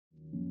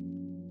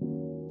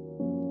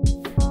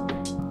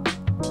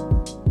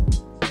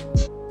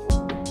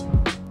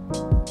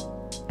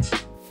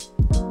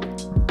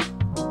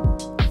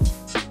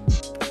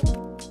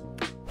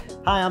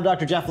Hi, I'm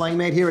Dr. Jeff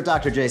Langmaid here with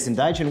Dr. Jason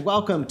Deitch, and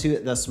welcome to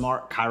the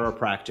Smart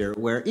Chiropractor,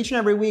 where each and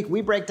every week we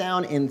break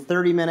down in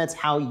 30 minutes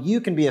how you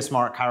can be a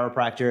smart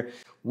chiropractor.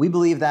 We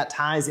believe that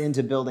ties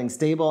into building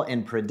stable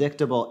and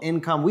predictable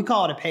income. We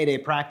call it a payday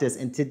practice,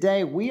 and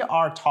today we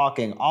are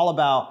talking all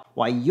about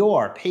why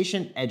your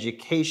patient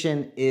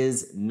education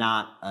is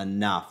not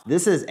enough.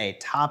 This is a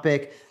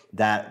topic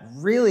that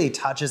really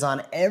touches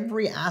on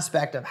every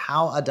aspect of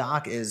how a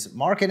doc is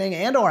marketing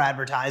and or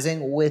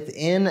advertising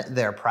within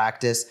their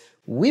practice.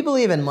 We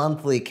believe in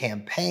monthly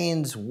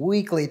campaigns,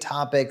 weekly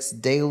topics,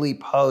 daily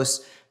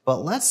posts,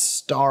 but let's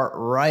start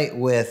right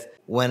with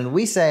when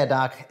we say a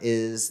doc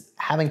is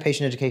having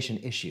patient education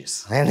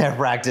issues in their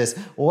practice,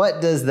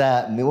 what does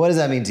that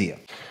mean to you?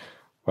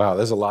 Wow,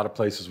 there's a lot of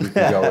places we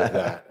can go with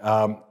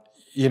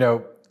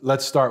that.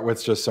 Let's start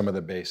with just some of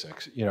the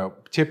basics.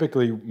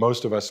 Typically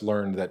most of us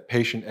learned that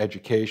patient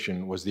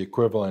education was the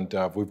equivalent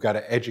of we've got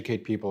to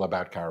educate people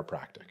about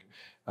chiropractic,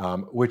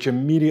 which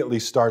immediately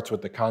starts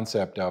with the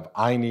concept of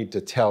I need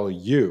to tell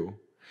you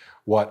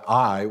what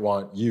I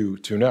want you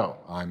to know.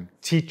 I'm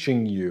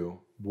teaching you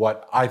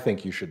what I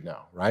think you should know,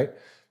 right?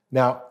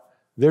 Now,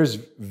 there's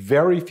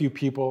very few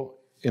people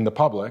in the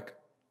public,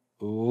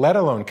 let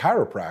alone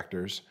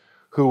chiropractors,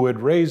 who would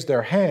raise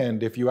their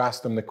hand if you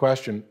asked them the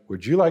question,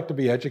 would you like to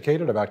be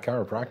educated about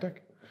chiropractic?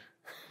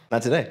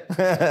 Not today.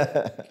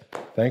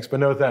 Thanks,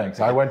 but no thanks.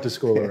 I went to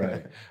school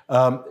already.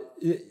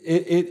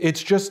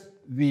 It's just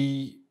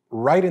the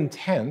right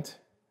intent,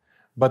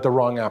 but the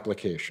wrong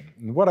application.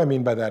 And what I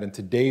mean by that in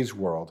today's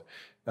world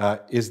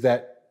is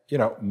that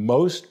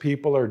most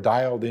people are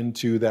dialed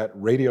into that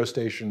radio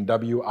station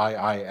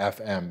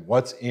WIIFM.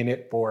 What's in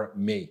it for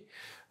me?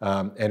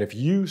 And if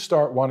you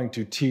start wanting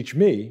to teach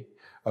me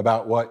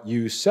about what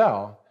you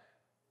sell,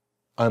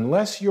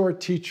 unless you're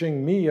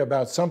teaching me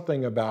about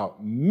something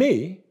about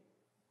me,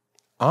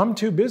 I'm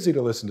too busy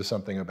to listen to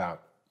something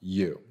about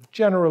you.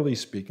 Generally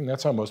speaking,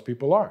 that's how most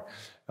people are.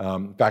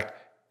 In fact,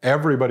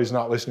 everybody's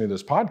not listening to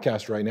this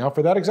podcast right now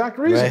for that exact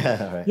reason.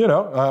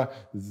 Right.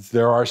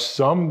 There are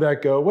some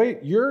that go, wait,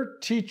 you're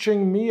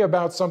teaching me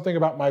about something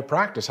about my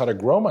practice, how to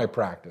grow my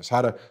practice,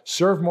 how to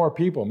serve more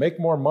people, make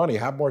more money,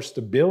 have more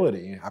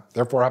stability,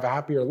 therefore have a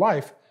happier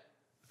life.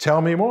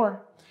 Tell me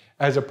more.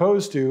 As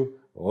opposed to,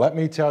 let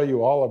me tell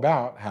you all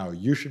about how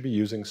you should be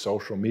using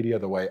social media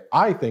the way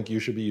I think you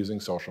should be using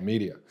social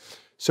media.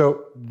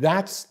 So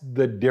that's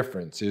the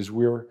difference, is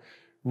we're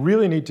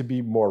really need to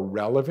be more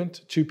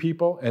relevant to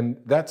people, and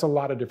that's a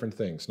lot of different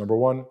things. Number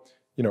one,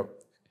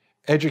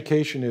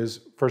 education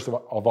is, first of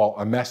all,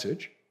 a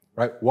message,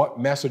 right?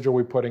 What message are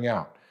we putting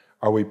out?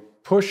 Are we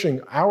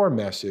pushing our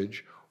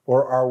message,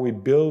 or are we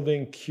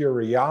building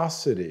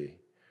curiosity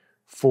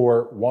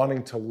for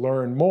wanting to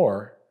learn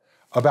more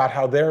about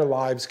how their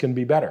lives can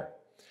be better?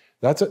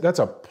 That's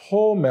a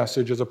pull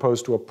message as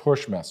opposed to a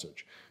push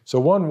message. So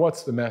one,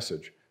 what's the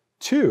message?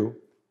 Two,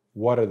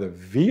 what are the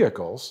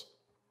vehicles?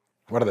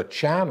 What are the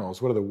channels?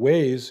 What are the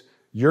ways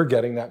you're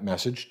getting that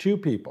message to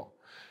people?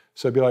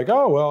 So it'd be like,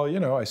 oh, well,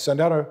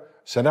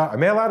 I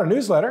mail out a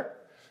newsletter.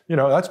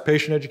 That's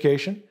patient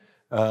education.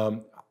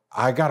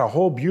 I got a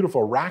whole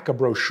beautiful rack of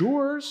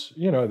brochures.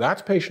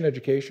 That's patient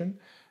education.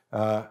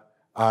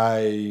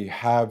 I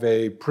have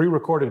a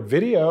pre-recorded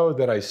video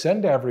that I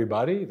send to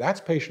everybody.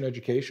 That's patient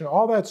education.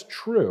 All that's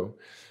true.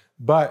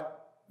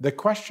 But the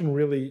question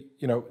really,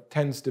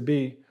 tends to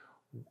be,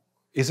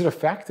 is it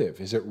effective?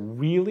 Is it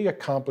really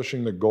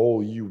accomplishing the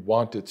goal you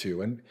want it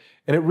to? And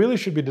it really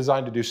should be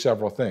designed to do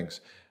several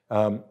things.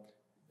 I'm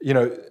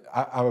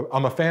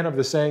a fan of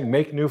the saying,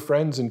 make new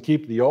friends and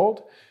keep the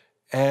old.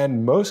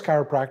 And most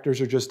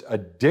chiropractors are just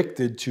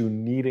addicted to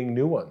needing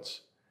new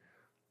ones.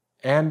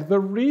 And the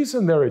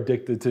reason they're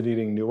addicted to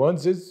needing new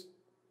ones is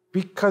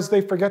because they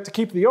forget to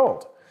keep the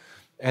old.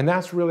 And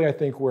that's really, I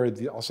think, where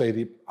I'll say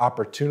the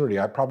opportunity.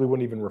 I probably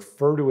wouldn't even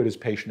refer to it as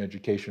patient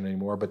education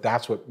anymore, but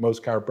that's what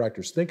most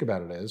chiropractors think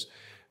about it as.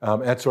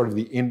 That's sort of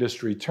the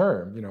industry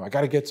term. I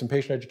got to get some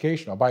patient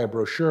education. I'll buy a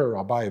brochure,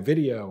 I'll buy a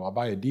video, I'll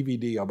buy a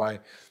DVD, I'll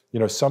buy,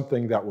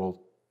 something that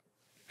will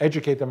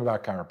educate them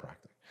about chiropractic.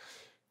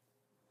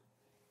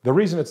 The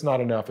reason it's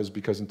not enough is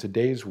because in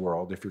today's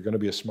world, if you're going to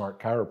be a smart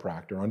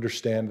chiropractor,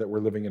 understand that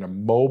we're living in a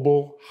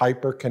mobile,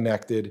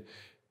 hyper-connected,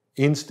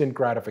 instant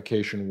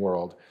gratification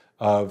world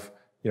of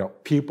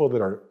people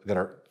that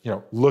are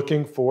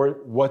looking for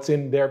what's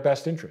in their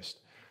best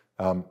interest.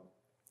 And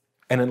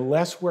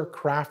unless we're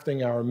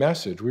crafting our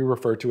message, we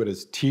refer to it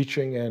as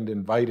teaching and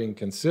inviting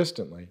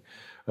consistently,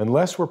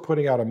 unless we're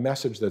putting out a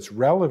message that's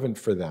relevant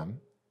for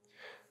them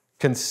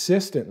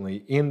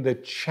consistently in the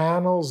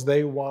channels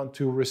they want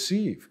to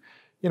receive.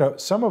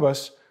 Some of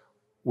us,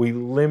 we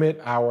limit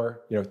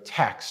our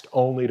text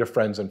only to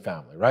friends and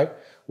family, right?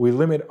 We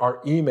limit our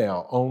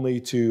email only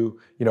to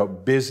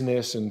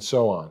business and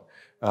so on.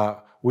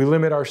 We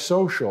limit our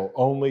social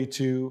only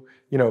to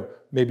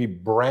maybe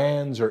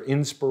brands or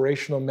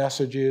inspirational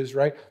messages,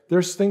 right?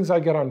 There's things I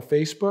get on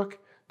Facebook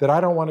that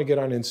I don't want to get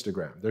on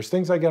Instagram. There's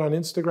things I get on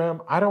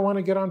Instagram I don't want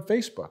to get on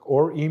Facebook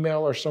or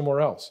email or somewhere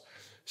else.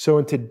 So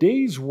in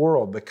today's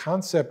world, the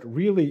concept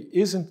really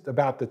isn't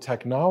about the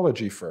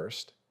technology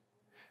first.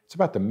 It's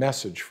about the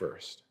message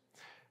first.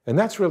 And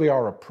that's really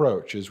our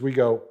approach, is we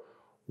go,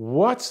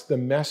 what's the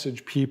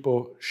message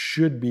people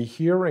should be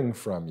hearing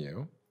from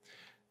you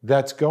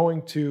that's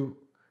going to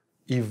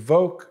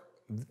evoke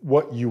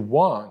what you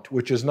want,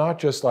 which is not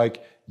just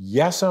like,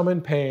 yes, I'm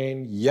in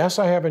pain, yes,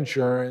 I have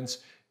insurance,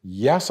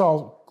 yes,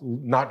 I'll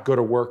not go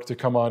to work to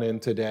come on in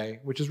today,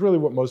 which is really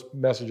what most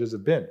messages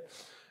have been,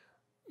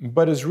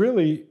 but is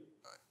really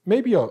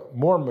maybe a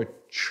more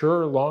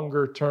mature,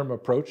 longer-term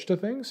approach to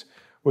things,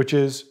 which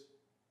is,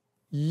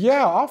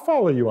 yeah, I'll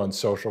follow you on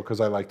social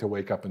because I like to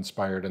wake up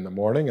inspired in the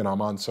morning, and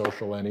I'm on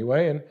social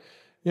anyway. And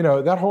you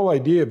know, that whole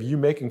idea of you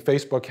making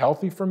Facebook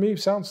healthy for me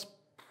sounds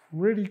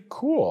pretty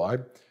cool.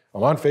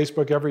 I'm on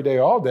Facebook every day,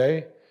 all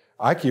day.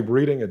 I keep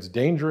reading it's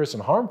dangerous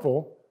and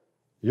harmful.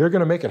 You're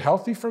going to make it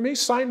healthy for me?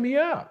 Sign me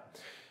up.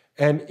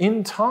 And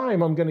in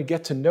time, I'm going to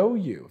get to know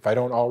you if I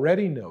don't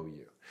already know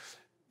you.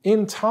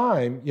 In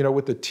time, you know,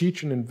 with the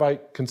teach and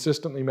invite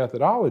consistently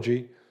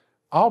methodology,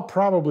 I'll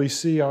probably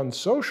see on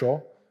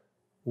social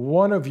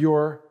one of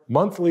your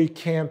monthly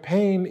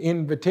campaign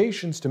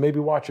invitations to maybe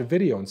watch a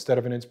video instead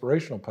of an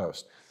inspirational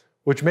post,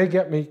 which may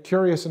get me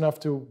curious enough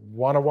to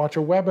want to watch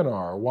a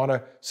webinar or want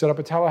to set up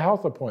a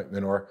telehealth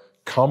appointment or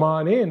come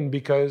on in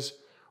because,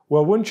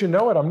 well, wouldn't you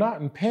know it, I'm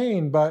not in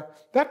pain,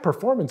 but that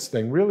performance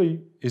thing really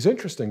is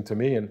interesting to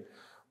me. And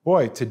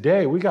boy,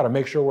 today we got to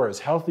make sure we're as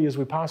healthy as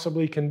we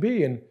possibly can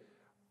be. And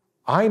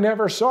I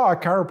never saw a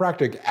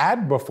chiropractic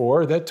ad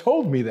before that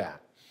told me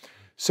that.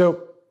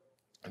 So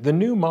the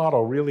new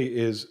model really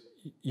is,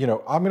 you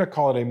know, I'm going to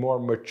call it a more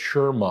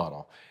mature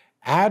model.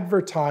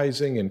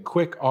 Advertising and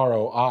quick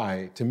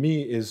ROI to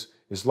me is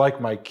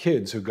like my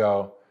kids who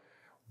go,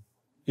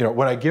 you know,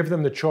 when I give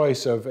them the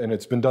choice of, and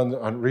it's been done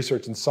on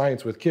research and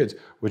science with kids,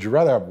 would you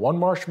rather have 1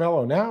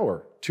 marshmallow now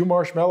or 2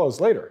 marshmallows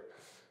later?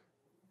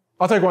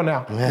 I'll take 1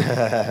 now.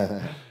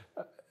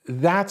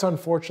 That's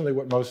unfortunately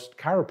what most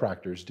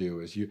chiropractors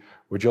do is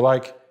would you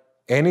like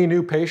any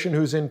new patient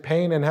who's in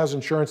pain and has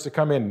insurance to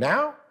come in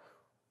now?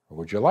 Or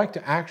would you like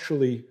to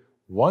actually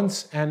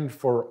once and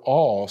for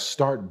all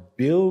start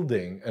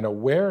building an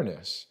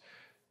awareness,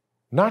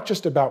 not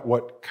just about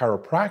what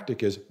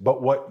chiropractic is,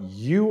 but what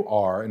you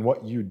are and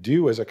what you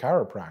do as a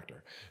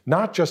chiropractor.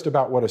 Not just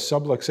about what a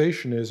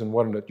subluxation is and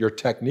what your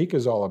technique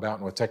is all about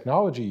and what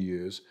technology you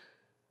use,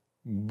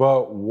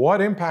 but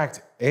what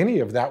impact any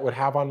of that would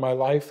have on my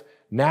life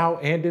now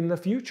and in the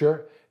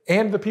future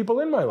and the people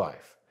in my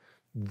life.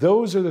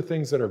 Those are the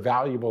things that are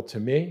valuable to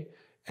me.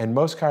 And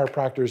most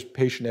chiropractors'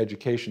 patient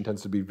education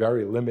tends to be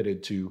very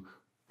limited to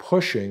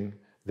pushing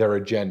their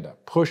agenda,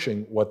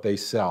 pushing what they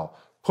sell,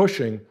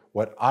 pushing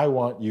what I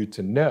want you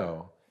to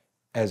know,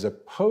 as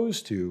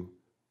opposed to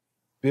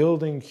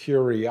building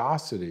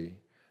curiosity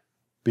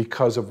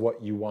because of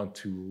what you want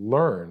to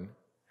learn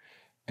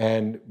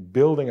and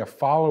building a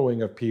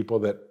following of people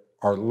that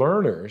are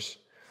learners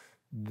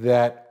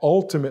that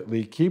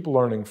ultimately keep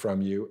learning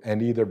from you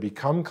and either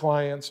become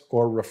clients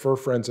or refer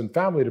friends and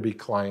family to be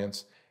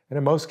clients, and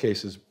in most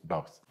cases,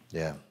 both.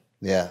 Yeah,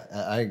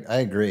 I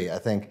agree. I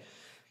think,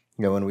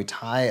 you know, when we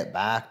tie it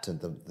back to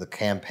the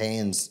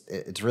campaigns,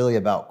 it's really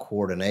about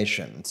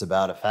coordination. It's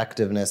about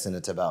effectiveness and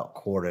it's about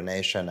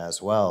coordination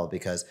as well,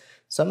 because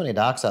so many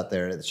docs out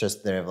there, it's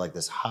just, they have like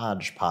this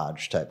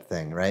hodgepodge type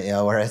thing, right? You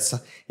know, where it's,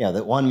 you know,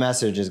 that one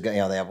message is, you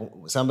know, they have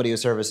somebody who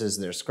services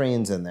their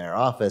screens in their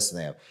office and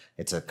they have,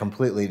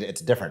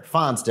 it's different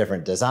fonts,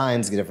 different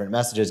designs, different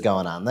messages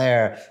going on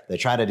there. They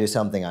try to do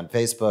something on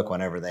Facebook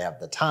whenever they have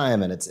the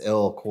time and it's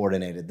ill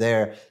coordinated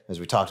there. As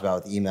we talked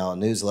about with email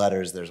and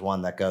newsletters, there's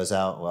one that goes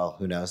out, well,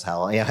 who knows how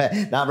long,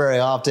 not very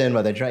often,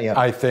 but they try, you know.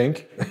 I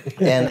think.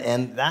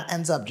 and that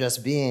ends up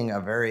just being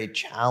a very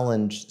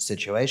challenged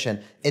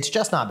situation. It's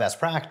just not best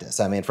practice.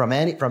 I mean,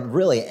 from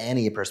really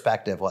any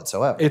perspective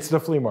whatsoever. It's the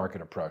flea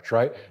market approach,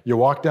 right? You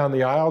walk down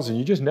the aisles and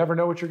you just never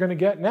know what you're going to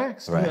get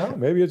next. Right. You know,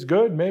 maybe it's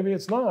good, maybe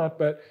it's not,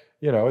 but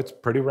you know, it's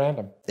pretty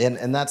random.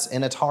 And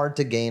it's hard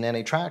to gain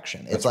any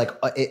traction. It's like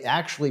it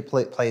actually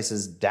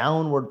places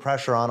downward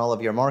pressure on all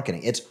of your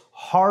marketing. It's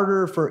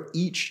harder for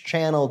each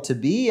channel to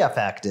be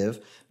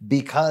effective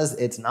because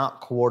it's not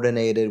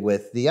coordinated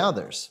with the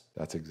others.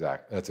 That's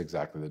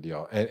exactly the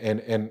deal.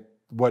 And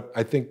what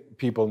I think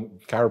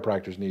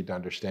chiropractors need to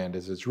understand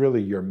is it's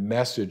really your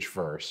message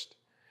first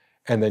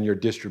and then your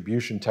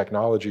distribution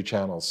technology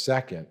channels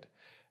second,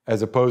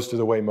 as opposed to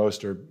the way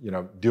most are, you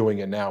know, doing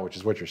it now, which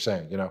is what you're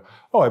saying. You know,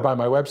 oh, I buy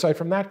my website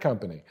from that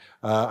company.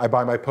 I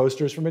buy my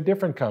posters from a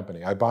different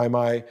company. I buy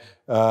my,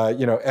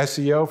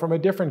 SEO from a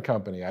different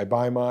company. I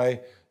buy my,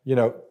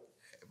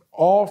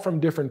 all from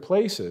different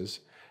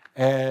places.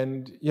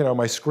 And,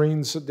 my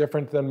screen's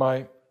different than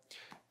my,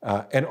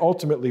 and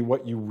ultimately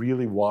what you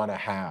really want to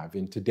have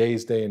in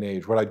today's day and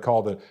age, what I'd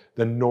call the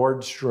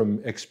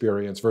Nordstrom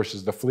experience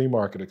versus the flea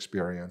market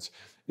experience,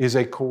 is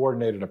a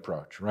coordinated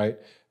approach, right?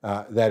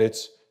 That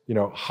it's,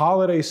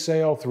 holiday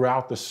sale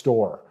throughout the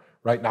store,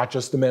 right? Not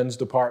just the men's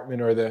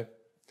department or the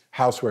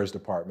housewares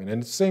department.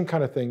 And it's the same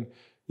kind of thing,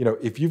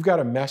 if you've got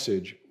a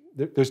message,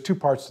 there's two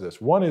parts to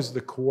this. One is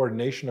the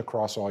coordination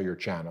across all your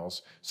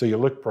channels, so you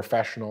look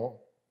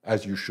professional,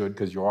 as you should,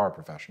 because you are a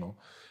professional.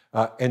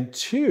 And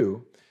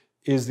two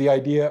is the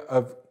idea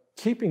of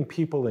keeping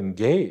people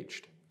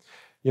engaged.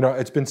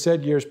 It's been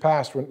said years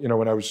past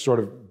when I was sort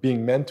of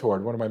being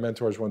mentored, one of my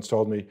mentors once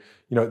told me,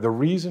 the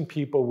reason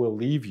people will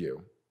leave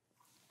you,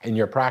 in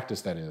your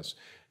practice that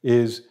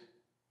is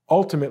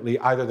ultimately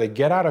either they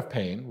get out of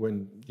pain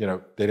when,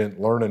 they didn't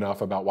learn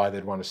enough about why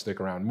they'd want to stick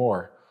around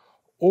more,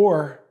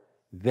 or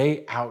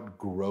they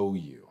outgrow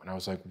you. And I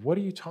was like, what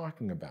are you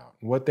talking about?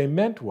 And what they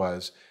meant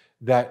was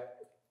that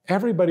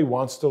everybody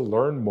wants to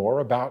learn more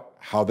about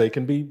how they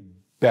can be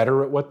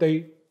better at what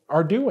they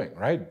are doing,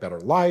 right? Better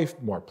life,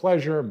 more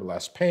pleasure,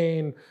 less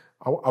pain.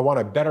 I want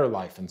a better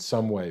life in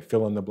some way,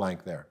 fill in the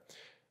blank there.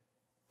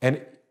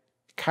 And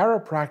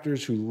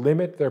chiropractors who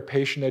limit their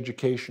patient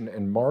education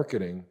and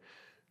marketing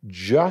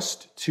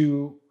just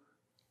to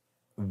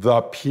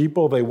the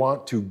people they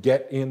want to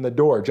get in the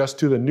door, just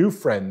to the new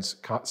friends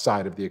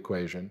side of the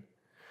equation,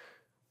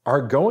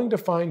 are going to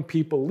find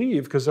people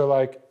leave because they're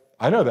like,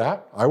 I know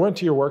that. I went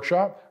to your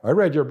workshop. I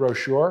read your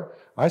brochure.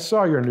 I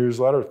saw your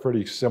newsletter. It's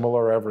pretty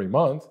similar every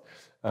month.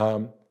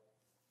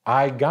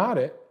 I got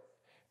it.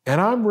 And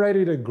I'm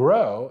ready to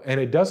grow. And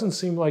it doesn't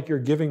seem like you're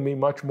giving me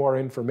much more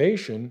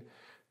information.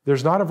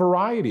 There's not a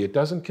variety. It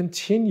doesn't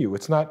continue.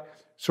 It's not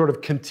sort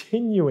of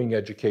continuing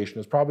education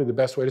is probably the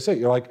best way to say it.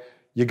 You're like,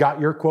 you got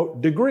your,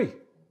 quote, degree.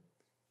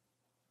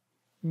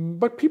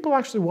 But people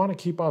actually want to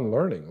keep on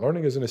learning.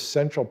 Learning is an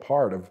essential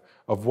part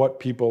of what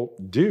people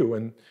do.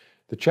 And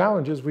the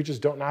challenge is we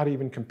just don't not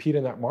even compete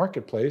in that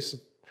marketplace.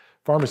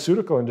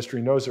 Pharmaceutical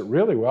industry knows it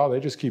really well. They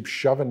just keep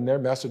shoving their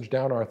message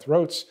down our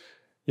throats,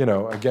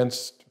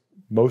 against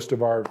most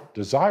of our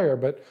desire,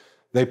 but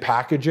they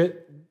package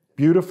it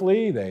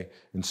beautifully. They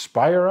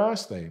inspire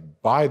us. They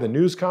buy the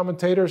news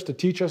commentators to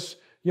teach us,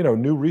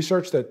 new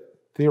research that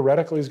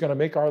theoretically is going to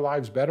make our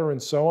lives better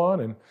and so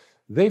on. And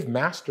they've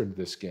mastered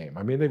this game.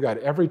 I mean, they've got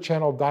every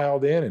channel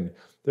dialed in and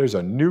there's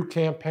a new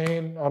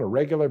campaign on a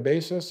regular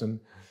basis. And,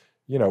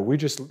 we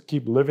just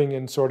keep living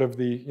in sort of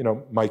the,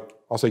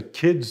 I'll say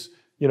kids,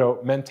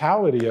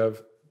 mentality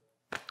of,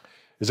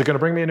 is it going to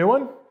bring me a new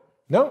one?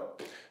 No.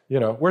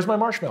 Where's my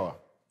marshmallow?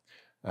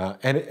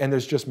 And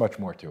there's just much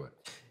more to it.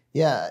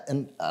 Yeah,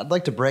 and I'd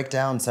like to break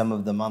down some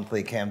of the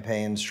monthly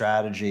campaign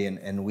strategy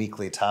and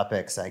weekly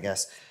topics, I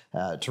guess,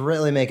 to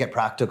really make it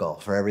practical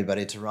for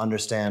everybody to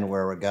understand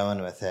where we're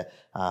going with it.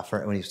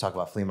 When you talk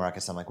about flea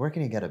markets, I'm like, where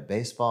can you get a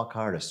baseball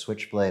card, a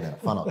switchblade, and a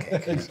funnel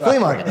cake? Exactly. Flea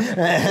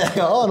market,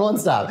 all in one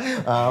stop.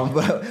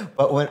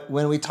 But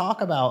when we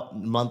talk about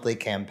monthly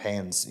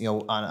campaigns,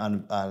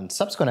 on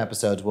subsequent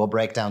episodes, we'll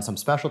break down some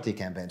specialty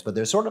campaigns, but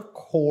there's sort of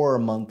core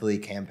monthly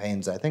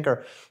campaigns that I think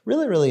are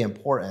really, really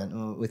important.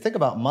 When we think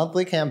about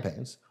monthly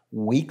campaigns,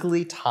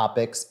 weekly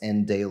topics,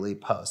 and daily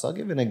posts. I'll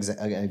give an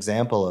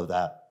example of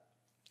that.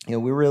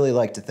 We really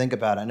like to think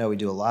about, I know we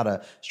do a lot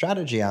of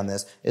strategy on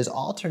this, is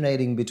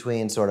alternating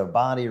between sort of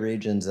body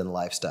regions and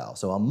lifestyle.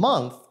 So a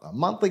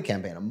monthly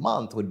campaign, a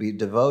month would be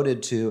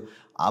devoted to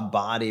a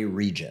body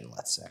region,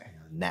 let's say,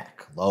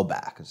 neck, low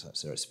back,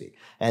 so to speak.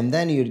 And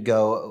then you'd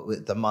go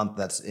with the month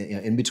that's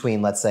in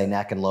between, let's say,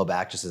 neck and low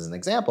back, just as an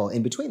example.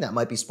 In between that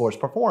might be sports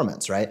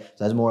performance, right?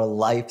 So that's more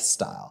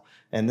lifestyle.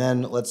 And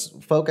then let's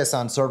focus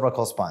on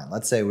cervical spine.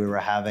 Let's say we were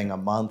having a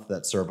month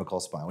that's cervical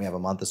spine. We have a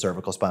month of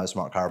cervical spine with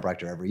Smart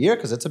Chiropractor every year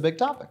because it's a big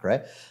topic,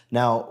 right?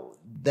 Now,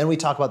 then we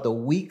talk about the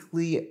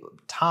weekly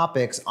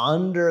topics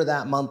under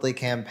that monthly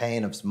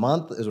campaign of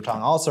month, is we're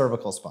talking all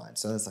cervical spine.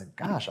 So it's like,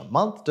 gosh, a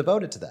month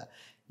devoted to that.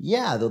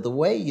 Yeah, the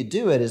way you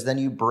do it is then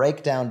you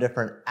break down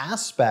different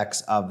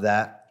aspects of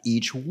that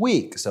each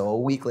week. So a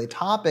weekly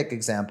topic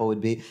example would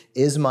be,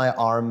 is my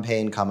arm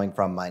pain coming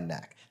from my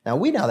neck? Now,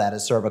 we know that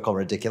as cervical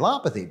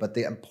radiculopathy, but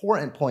the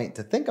important point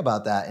to think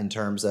about that in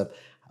terms of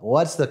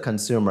what's the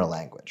consumer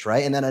language,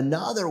 right? And then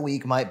another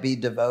week might be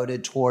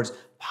devoted towards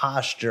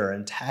posture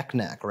and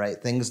technique,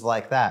 right? Things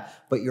like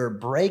that. But you're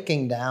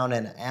breaking down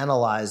and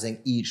analyzing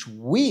each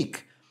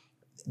week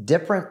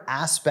different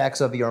aspects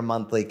of your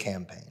monthly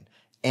campaign.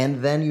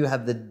 And then you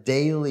have the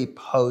daily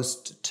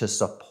post to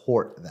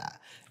support that.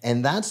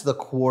 And that's the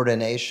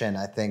coordination,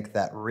 I think,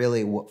 that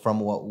really, from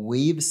what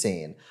we've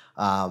seen,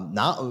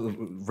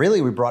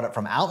 we brought it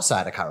from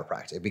outside of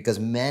chiropractic, because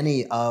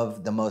many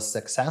of the most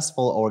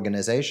successful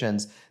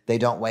organizations, they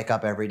don't wake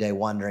up every day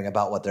wondering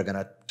about what they're going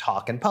to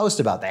talk and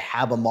post about. They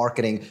have a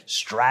marketing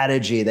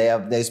strategy.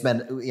 They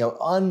spend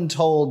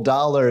untold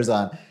dollars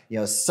on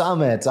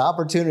summits,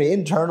 opportunity,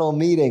 internal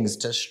meetings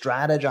to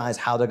strategize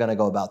how they're going to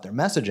go about their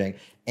messaging.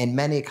 And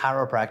many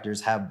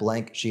chiropractors have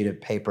blank sheet of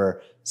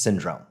paper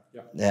syndrome.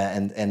 Yeah.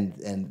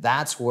 And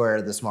that's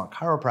where the Smart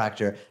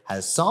Chiropractor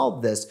has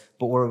solved this,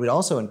 but where we'd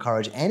also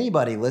encourage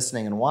anybody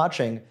listening and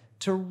watching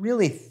to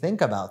really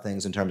think about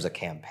things in terms of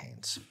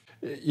campaigns.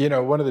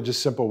 One of the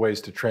just simple ways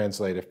to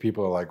translate, if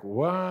people are like,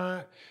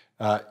 what?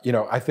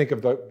 I think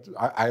of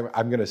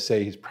I'm going to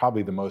say he's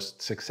probably the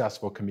most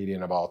successful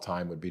comedian of all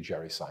time would be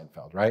Jerry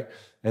Seinfeld, right?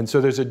 And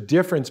so there's a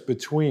difference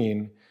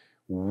between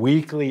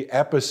weekly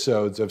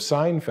episodes of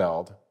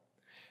Seinfeld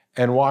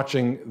and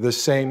watching the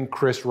same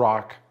Chris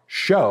Rock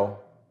show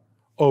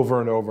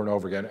over and over and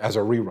over again as a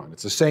rerun.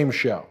 It's the same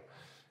show.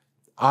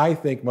 I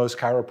think most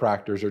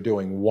chiropractors are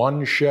doing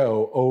one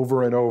show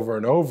over and over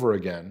and over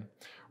again,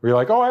 where you're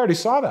like, oh, I already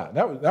saw that.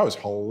 That was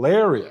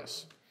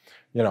hilarious.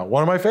 You know,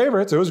 one of my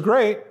favorites, it was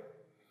great,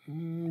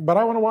 but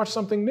I want to watch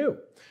something new.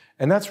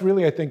 And that's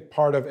really, I think,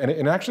 part of, and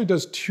it actually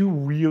does two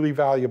really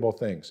valuable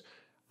things.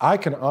 I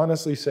can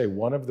honestly say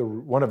one of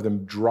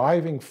the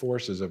driving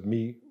forces of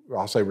me,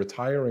 I'll say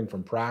retiring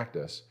from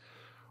practice,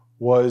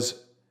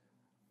 was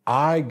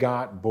I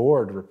got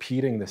bored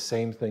repeating the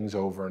same things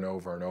over and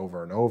over and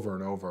over and over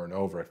and over and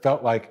over. It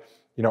felt like,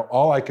 you know,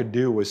 all I could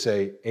do was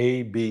say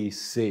A, B,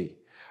 C.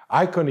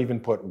 I couldn't even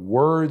put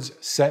words,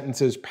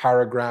 sentences,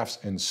 paragraphs,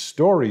 and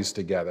stories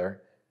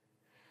together,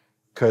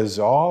 because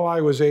all I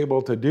was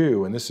able to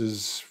do, and this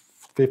is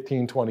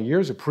 15, 20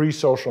 years of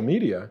pre-social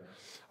media,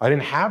 I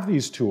didn't have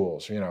these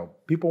tools. You know,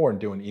 people weren't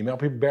doing email.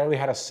 People barely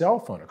had a cell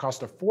phone. It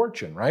cost a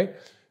fortune, right?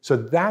 So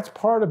that's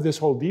part of this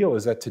whole deal,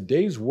 is that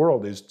today's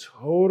world is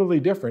totally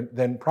different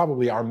than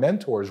probably our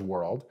mentors'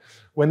 world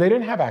when they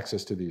didn't have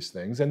access to these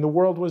things and the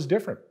world was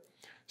different.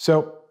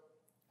 So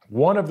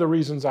one of the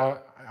reasons I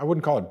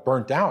wouldn't call it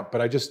burnt out,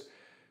 but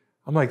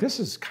I'm like,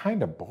 this is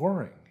kind of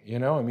boring. You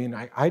know, I mean,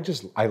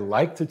 I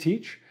like to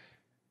teach,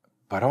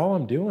 but all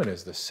I'm doing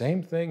is the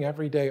same thing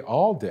every day,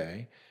 all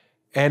day.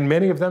 And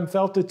many of them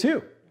felt it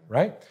too,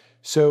 right?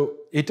 So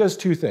it does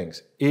two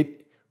things. It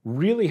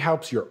really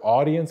helps your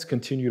audience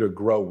continue to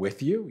grow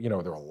with you. You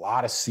know, there are a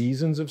lot of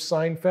seasons of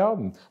Seinfeld,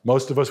 and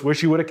most of us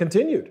wish he would have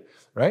continued,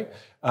 right?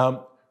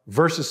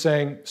 Versus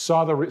saying,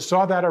 saw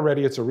that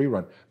already, it's a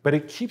rerun. But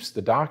it keeps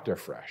the doctor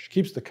fresh,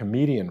 keeps the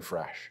comedian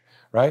fresh,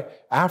 right?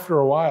 After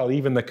a while,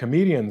 even the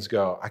comedians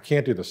go, I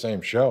can't do the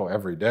same show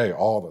every day,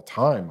 all the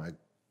time. My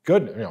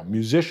goodness, you know,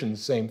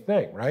 musicians, same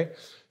thing, right?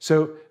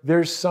 So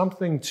there's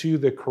something to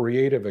the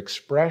creative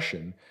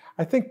expression.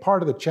 I think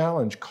part of the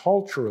challenge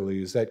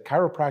culturally is that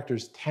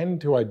chiropractors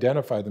tend to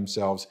identify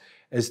themselves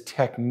as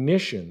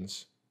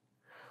technicians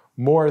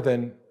more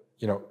than,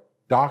 you know,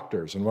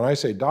 doctors. And when I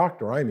say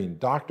doctor, I mean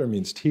doctor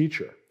means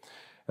teacher.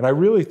 And I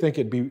really think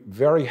it'd be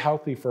very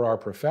healthy for our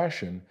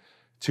profession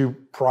to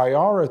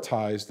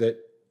prioritize that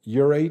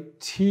you're a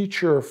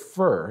teacher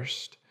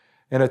first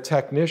and a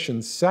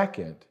technician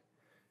second.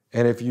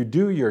 And if you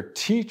do your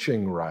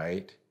teaching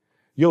right,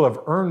 you'll have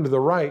earned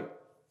the right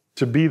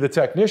to be the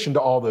technician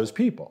to all those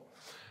people.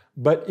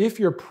 But if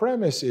your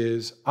premise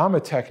is, I'm a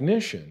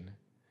technician,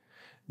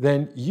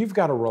 then you've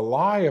got to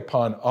rely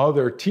upon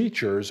other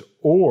teachers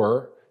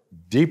or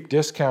deep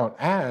discount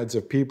ads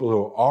of people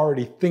who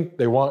already think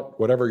they want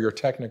whatever your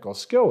technical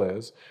skill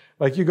is.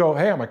 Like you go,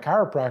 hey, I'm a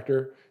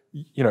chiropractor,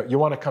 you know, you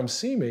want to come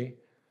see me.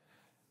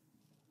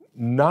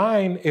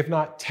 9, if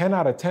not 10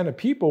 out of 10 of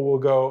people will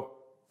go,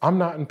 I'm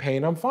not in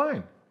pain, I'm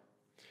fine.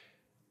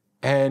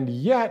 And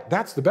yet,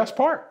 that's the best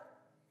part.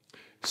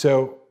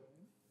 So,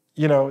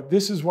 you know,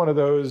 this is one of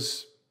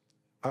those,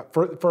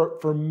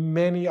 for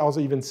many, I'll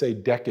even say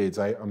decades,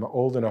 I'm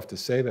old enough to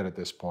say that at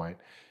this point,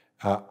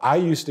 I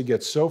used to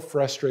get so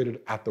frustrated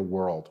at the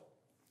world.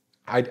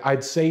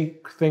 I'd say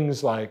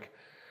things like,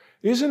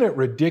 isn't it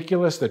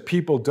ridiculous that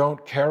people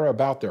don't care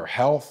about their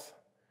health?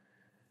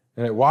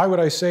 And why would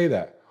I say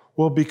that?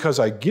 Well, because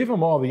I give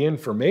them all the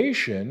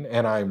information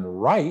and I'm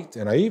right,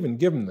 and I even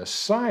give them the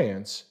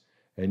science,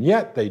 and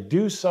yet they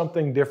do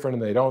something different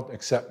and they don't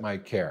accept my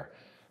care.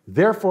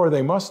 Therefore,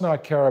 they must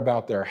not care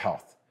about their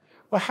health.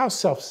 Well, how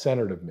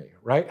self-centered of me,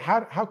 right?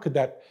 How could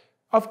that?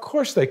 Of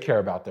course they care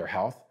about their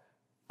health.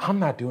 I'm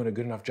not doing a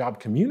good enough job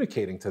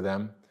communicating to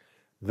them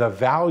the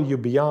value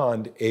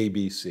beyond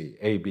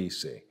ABC,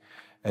 ABC.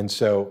 And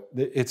so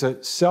it's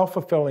a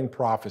self-fulfilling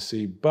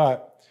prophecy,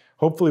 but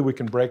hopefully we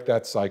can break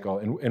that cycle.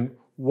 And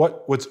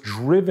what's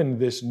driven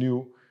this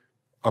new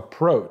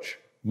approach,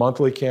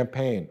 monthly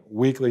campaign,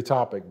 weekly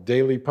topic,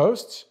 daily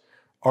posts,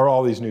 are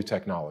all these new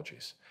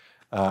technologies.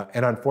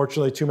 And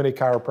unfortunately, too many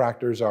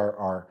chiropractors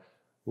are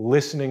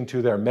listening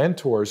to their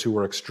mentors who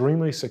were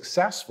extremely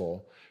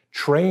successful,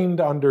 trained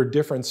under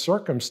different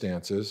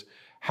circumstances,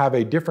 have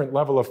a different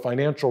level of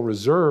financial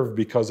reserve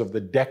because of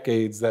the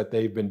decades that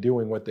they've been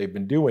doing what they've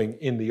been doing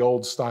in the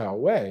old style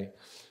way.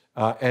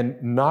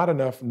 And not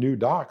enough new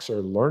docs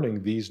are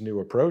learning these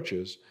new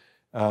approaches.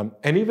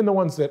 And even the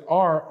ones that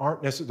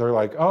aren't necessarily, they're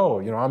like, oh,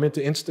 you know, I'm into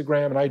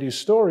Instagram and I do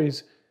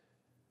stories,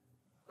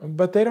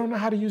 but they don't know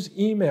how to use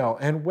email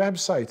and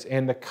websites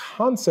and the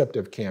concept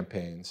of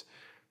campaigns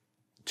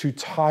to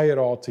tie it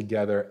all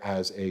together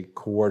as a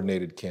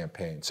coordinated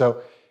campaign.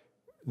 So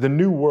the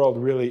new world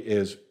really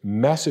is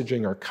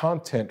messaging or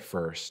content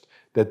first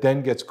that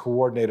then gets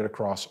coordinated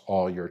across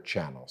all your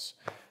channels.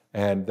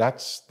 And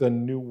that's the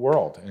new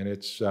world. And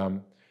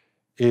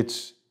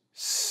it's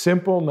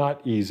simple,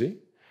 not easy.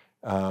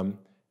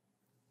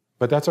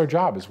 But that's our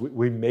job, is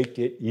we make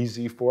it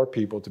easy for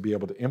people to be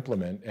able to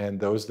implement. And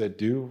those that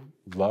do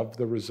love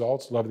the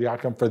results, love the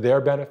outcome for their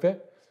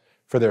benefit,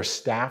 for their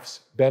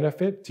staff's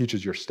benefit,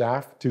 teaches your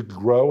staff to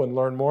grow and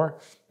learn more.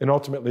 And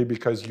ultimately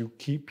because you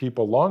keep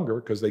people longer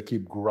because they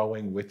keep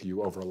growing with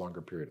you over a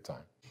longer period of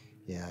time.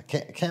 Yeah,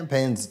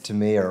 campaigns to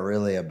me are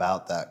really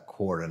about that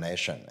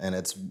coordination, and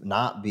it's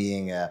not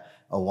being a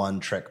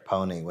one-trick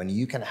pony. When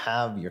you can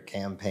have your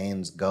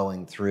campaigns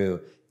going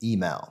through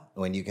email,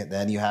 when you can,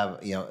 then you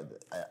have,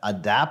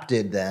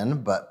 adapted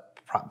then, but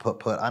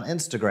put on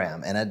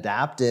Instagram and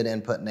adapted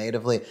and put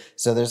natively.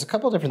 So there's a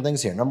couple different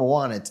things here. Number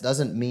one, it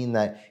doesn't mean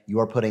that you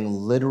are putting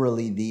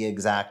literally the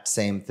exact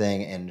same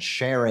thing and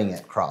sharing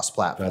it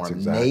cross-platform.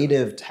 Exactly.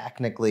 Native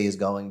technically is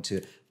going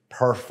to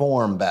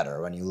perform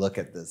better when you look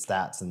at the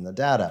stats and the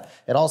data.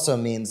 It also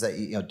means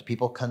that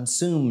people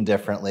consume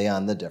differently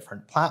on the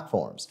different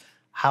platforms.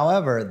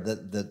 However,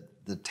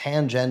 the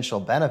tangential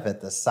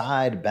benefit, the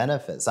side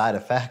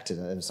effect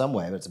in some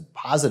way, but it's a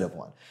positive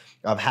one,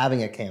 of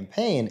having a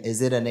campaign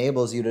is it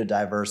enables you to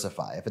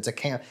diversify. If it's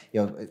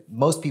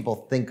most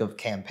people think of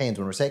campaigns,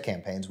 when we say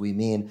campaigns, we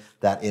mean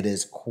that it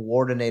is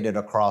coordinated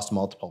across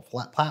multiple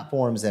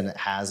platforms, and it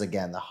has,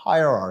 again, the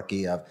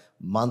hierarchy of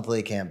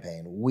monthly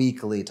campaign,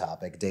 weekly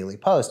topic, daily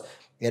post.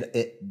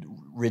 It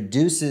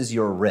reduces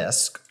your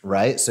risk,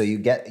 right? So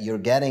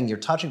you're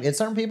touching, in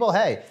certain people,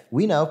 hey,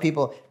 we know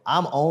people,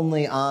 I'm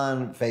only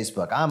on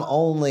Facebook, I'm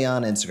only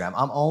on Instagram,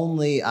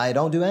 I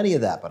don't do any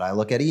of that, but I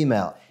look at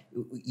email.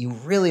 You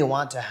really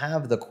want to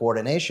have the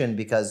coordination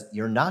because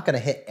you're not going to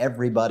hit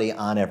everybody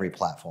on every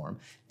platform.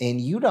 And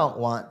you don't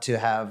want to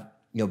have,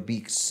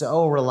 be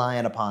so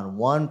reliant upon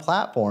one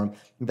platform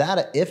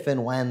that if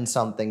and when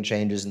something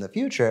changes in the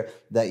future,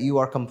 that you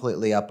are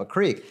completely up a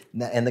creek.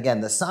 And again,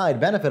 the side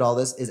benefit of all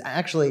this is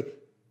actually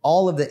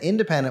all of the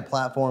independent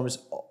platforms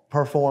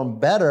perform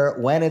better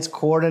when it's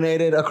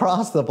coordinated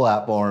across the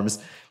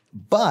platforms.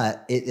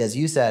 But as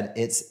you said,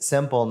 it's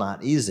simple,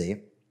 not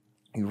easy.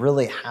 You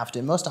really have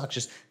to. Most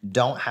doctors just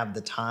don't have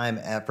the time,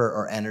 effort,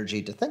 or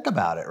energy to think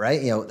about it, right?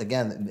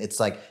 Again,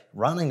 it's like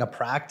running a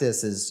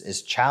practice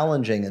is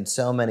challenging in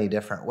so many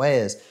different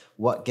ways.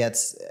 What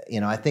gets,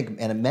 I think,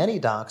 and many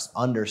docs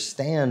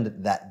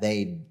understand that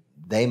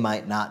they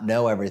might not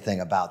know everything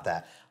about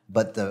that,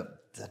 but the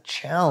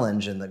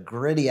challenge and the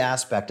gritty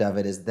aspect of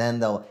it is then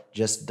they'll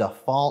just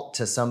default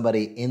to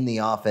somebody in the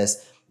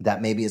office that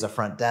maybe is a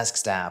front desk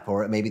staff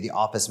or maybe the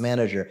office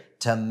manager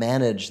to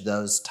manage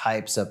those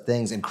types of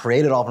things and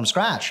create it all from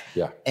scratch.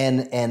 Yeah.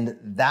 And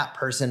that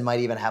person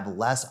might even have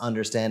less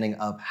understanding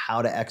of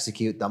how to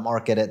execute the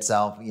market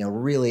itself,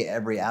 really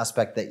every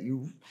aspect that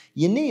you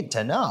need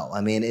to know. I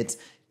mean, it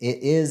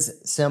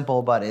is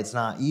simple, but it's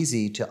not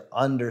easy to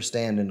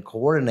understand and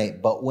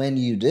coordinate. But when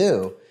you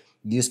do,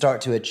 you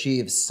start to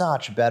achieve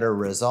such better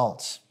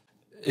results.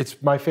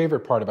 It's my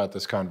favorite part about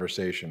this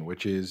conversation,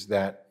 which is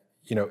that,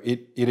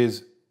 it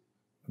is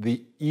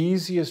the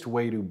easiest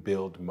way to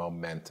build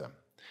momentum.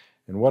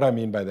 And what I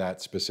mean by that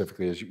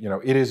specifically is,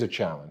 it is a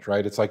challenge,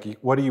 right? It's like,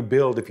 what do you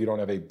build if you don't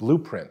have a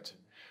blueprint,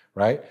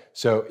 right?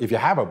 So if you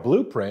have a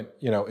blueprint,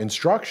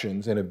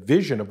 instructions and a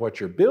vision of what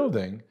you're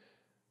building,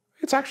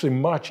 it's actually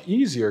much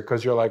easier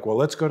because you're like, well,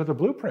 let's go to the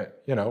blueprint.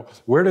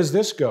 Where does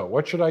this go?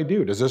 What should I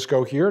do? Does this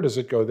go here? Does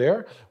it go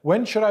there?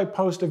 When should I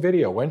post a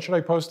video? When should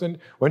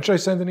I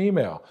send an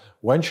email?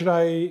 When should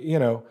I,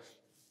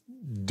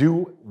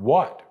 do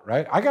what,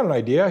 right? I got an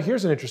idea.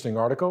 Here's an interesting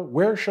article.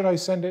 Where should I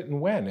send it and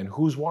when and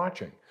who's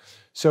watching?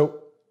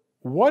 So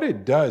what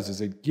it does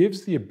is it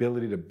gives the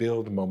ability to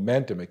build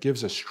momentum. It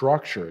gives a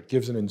structure. It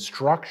gives an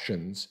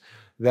instructions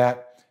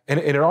that, and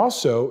it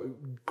also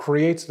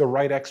creates the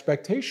right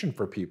expectation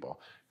for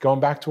people. Going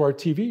back to our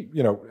TV,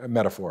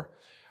 metaphor.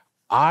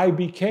 I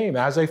became,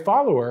 as a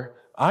follower,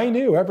 I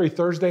knew every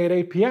Thursday at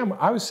 8 p.m.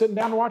 I was sitting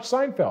down to watch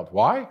Seinfeld.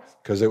 Why?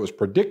 Because it was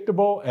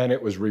predictable and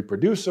it was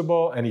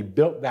reproducible, and he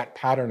built that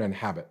pattern and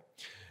habit.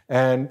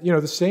 And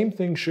the same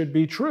thing should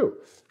be true.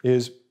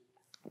 Is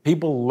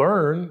people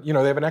learn, they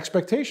have an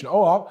expectation.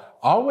 Oh,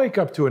 I'll wake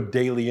up to a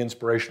daily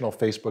inspirational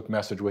Facebook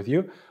message with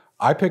you.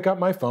 I pick up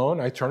my phone,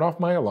 I turn off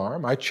my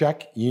alarm, I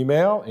check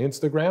email,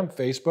 Instagram,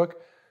 Facebook,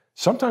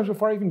 sometimes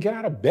before I even get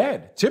out of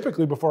bed,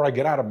 typically before I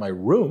get out of my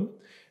room.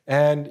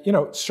 And,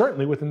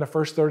 certainly within the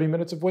first 30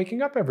 minutes of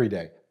waking up every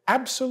day.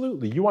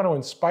 Absolutely. You want to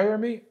inspire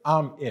me?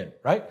 I'm in,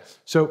 right?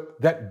 So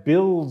that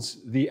builds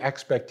the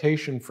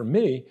expectation for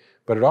me,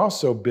 but it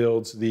also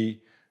builds the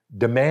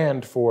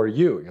demand for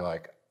you. You're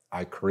like,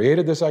 I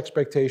created this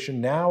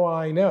expectation. Now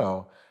I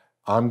know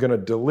I'm going to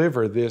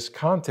deliver this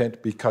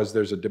content because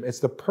it's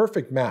the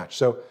perfect match.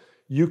 So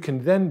you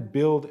can then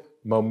build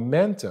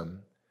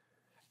momentum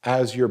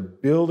as you're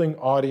building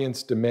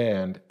audience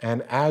demand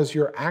and as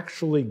you're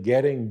actually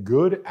getting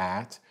good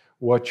at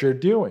what you're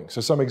doing.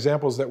 So some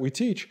examples that we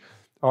teach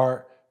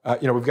are,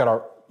 we've got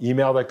our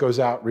email that goes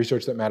out,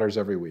 research that matters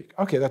every week.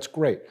 Okay, that's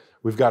great.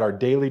 We've got our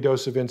daily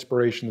dose of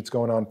inspiration that's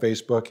going on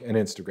Facebook and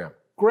Instagram.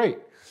 Great.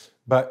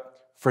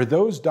 But for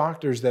those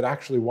doctors that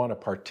actually want to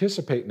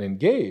participate and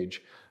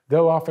engage,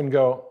 they'll often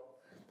go,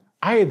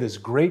 I had this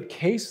great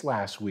case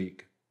last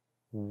week.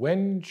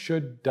 What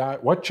should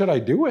I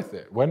do with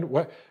it?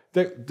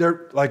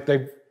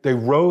 They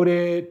wrote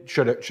it.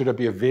 Should it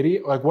be a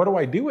video? Like, what do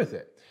I do with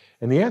it?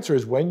 And the answer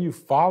is when you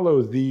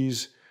follow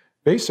these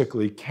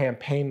basically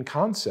campaign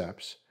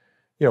concepts,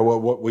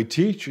 what we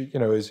teach,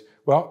 is,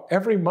 well,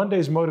 every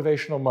Monday's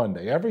Motivational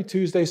Monday, every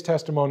Tuesday's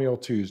Testimonial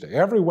Tuesday,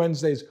 every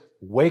Wednesday's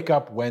Wake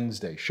Up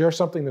Wednesday. Share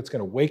something that's going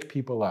to wake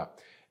people up.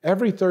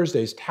 Every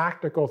Thursday's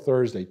Tactical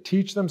Thursday.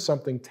 Teach them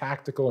something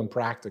tactical and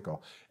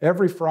practical.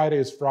 Every Friday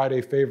is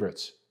Friday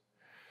Favorites.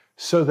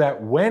 So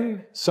that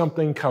when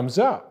something comes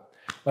up,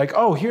 like,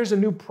 oh, here's a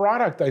new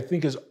product I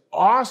think is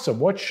awesome.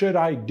 What should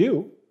I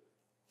do?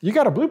 You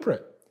got a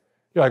blueprint.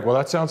 You're like, well,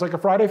 that sounds like a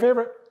Friday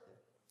favorite.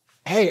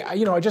 Hey,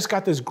 I just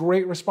got this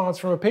great response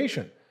from a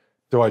patient.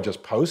 Do I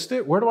just post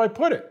it? Where do I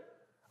put it?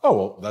 Oh,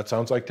 well, that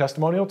sounds like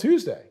Testimonial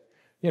Tuesday.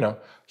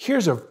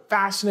 Here's a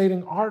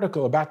fascinating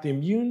article about the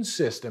immune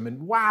system.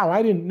 And wow,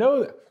 I didn't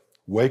know that.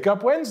 Wake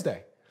Up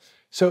Wednesday.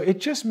 So it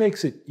just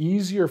makes it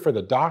easier for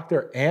the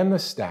doctor and the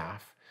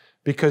staff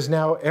because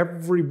now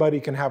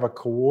everybody can have a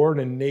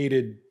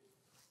coordinated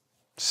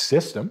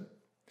system.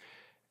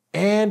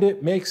 And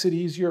it makes it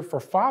easier for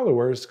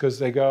followers because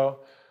they go,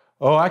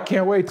 oh, I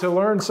can't wait to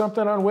learn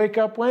something on Wake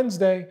Up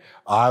Wednesday.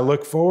 I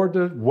look forward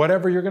to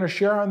whatever you're going to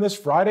share on this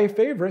Friday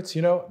Favorites.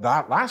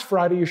 That last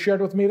Friday you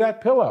shared with me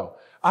that pillow.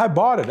 I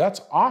bought it.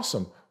 That's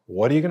awesome.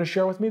 What are you going to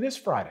share with me this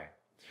Friday?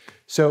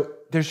 So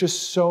there's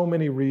just so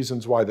many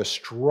reasons why the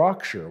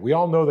structure, we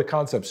all know the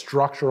concept,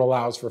 structure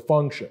allows for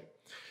function.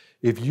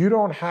 If you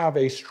don't have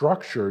a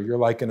structure, you're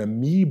like an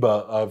amoeba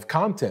of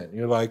content.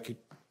 You're like,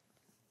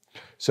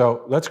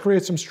 so let's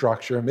create some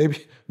structure.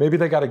 Maybe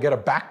they got to get a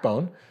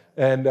backbone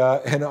and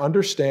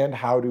understand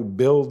how to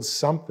build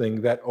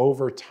something that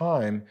over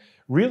time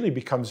really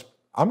becomes,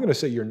 I'm going to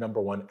say, your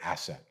number one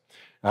asset.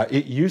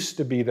 It used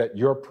to be that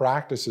your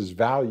practice's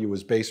value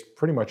was based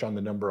pretty much on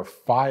the number of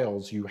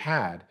files you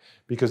had,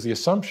 because the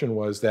assumption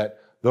was that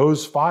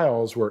those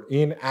files were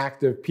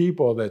inactive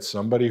people that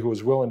somebody who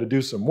was willing to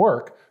do some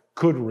work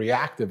could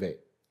reactivate.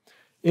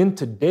 In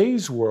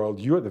today's world,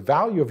 the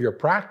value of your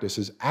practice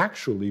is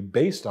actually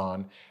based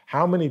on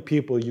how many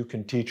people you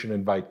can teach and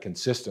invite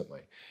consistently.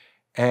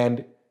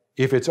 And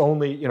if it's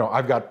only,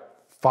 I've got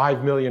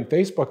 5 million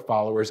Facebook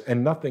followers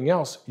and nothing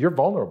else, you're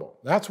vulnerable.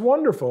 That's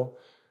wonderful.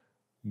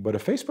 But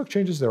if Facebook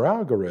changes their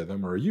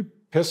algorithm or you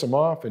piss them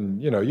off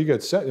and, you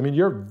get set,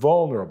 you're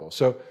vulnerable.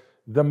 So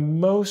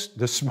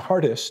the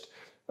smartest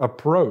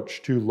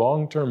approach to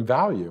long-term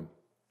value,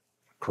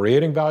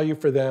 creating value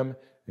for them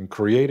and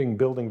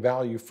building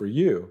value for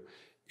you,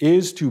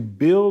 is to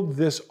build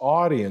this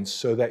audience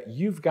so that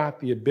you've got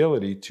the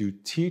ability to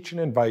teach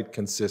and invite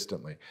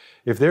consistently.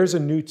 If there's a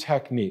new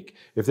technique,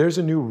 if there's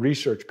a new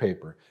research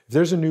paper, if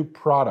there's a new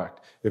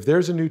product, if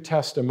there's a new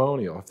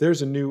testimonial, if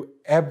there's a new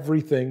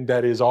everything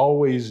that is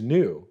always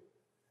new,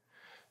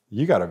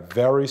 you got a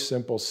very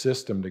simple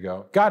system to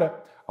go, got it.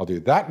 I'll do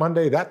that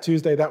Monday, that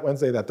Tuesday, that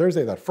Wednesday, that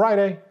Thursday, that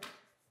Friday.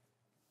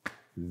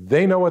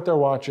 They know what they're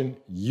watching.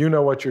 You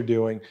know what you're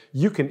doing.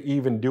 You can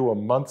even do a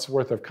month's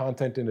worth of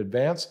content in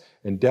advance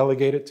and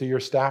delegate it to your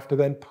staff to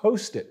then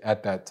post it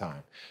at that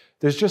time.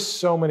 There's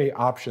just so many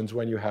options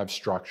when you have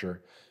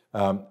structure.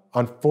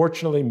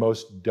 Unfortunately,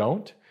 most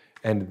don't.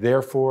 And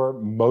therefore,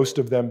 most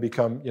of them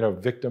become,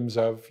 victims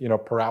of,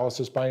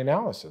 paralysis by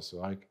analysis.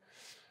 Like,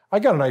 I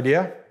got an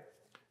idea.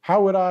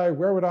 How would I,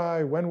 where would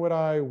I, when would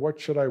I,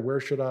 what should I, where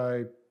should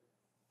I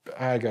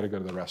got to go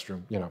to the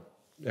restroom,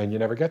 and you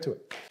never get to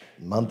it.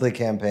 Monthly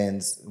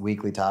campaigns,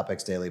 weekly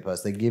topics, daily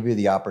posts, they give you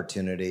the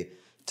opportunity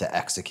to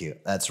execute.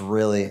 That's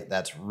really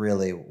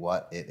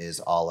what it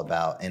is all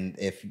about. And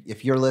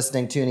if you're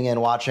listening, tuning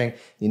in, watching,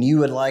 and you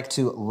would like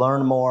to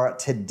learn more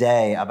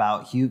today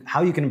about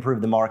how you can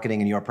improve the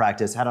marketing in your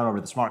practice, head on over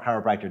to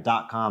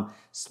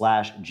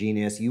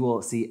smartchiropractor.com/genius. You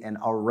will see an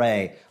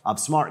array of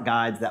smart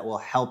guides that will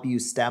help you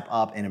step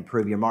up and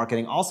improve your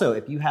marketing. Also,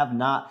 if you have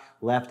not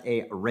left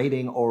a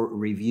rating or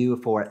review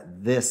for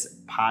this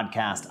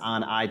podcast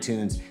on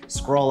iTunes,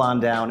 scroll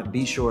on down.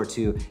 Be sure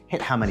to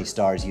hit how many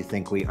stars you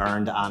think we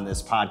earned on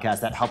this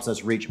podcast. That helps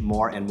us reach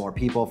more and more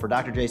people. For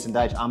Dr. Jason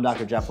Deitch, I'm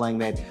Dr. Jeff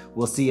Langmaid.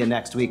 We'll see you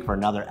next week for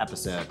another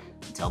episode.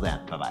 Until then,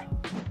 bye-bye.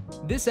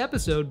 This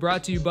episode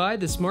brought to you by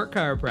the Smart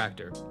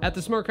Chiropractor. At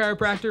the Smart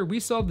Chiropractor, we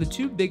solve the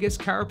two biggest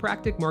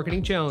chiropractic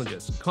marketing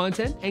challenges: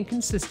 content and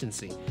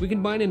consistency. We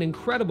combine an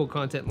incredible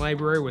content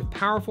library with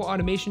powerful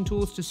automation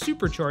tools to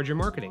supercharge your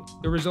marketing.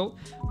 The result?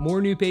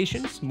 More new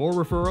patients, more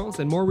referrals,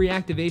 and more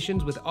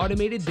reactivations with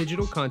automated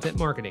digital content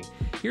marketing.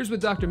 Here's what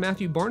Dr.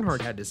 Matthew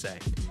Barnhart had to say.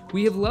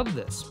 We have loved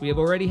this. We have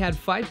already had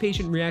 5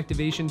 patient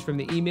reactivations from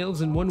the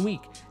emails in 1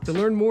 week. To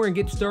learn more and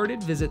get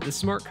started, visit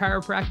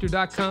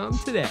thesmartchiropractor.com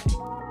today.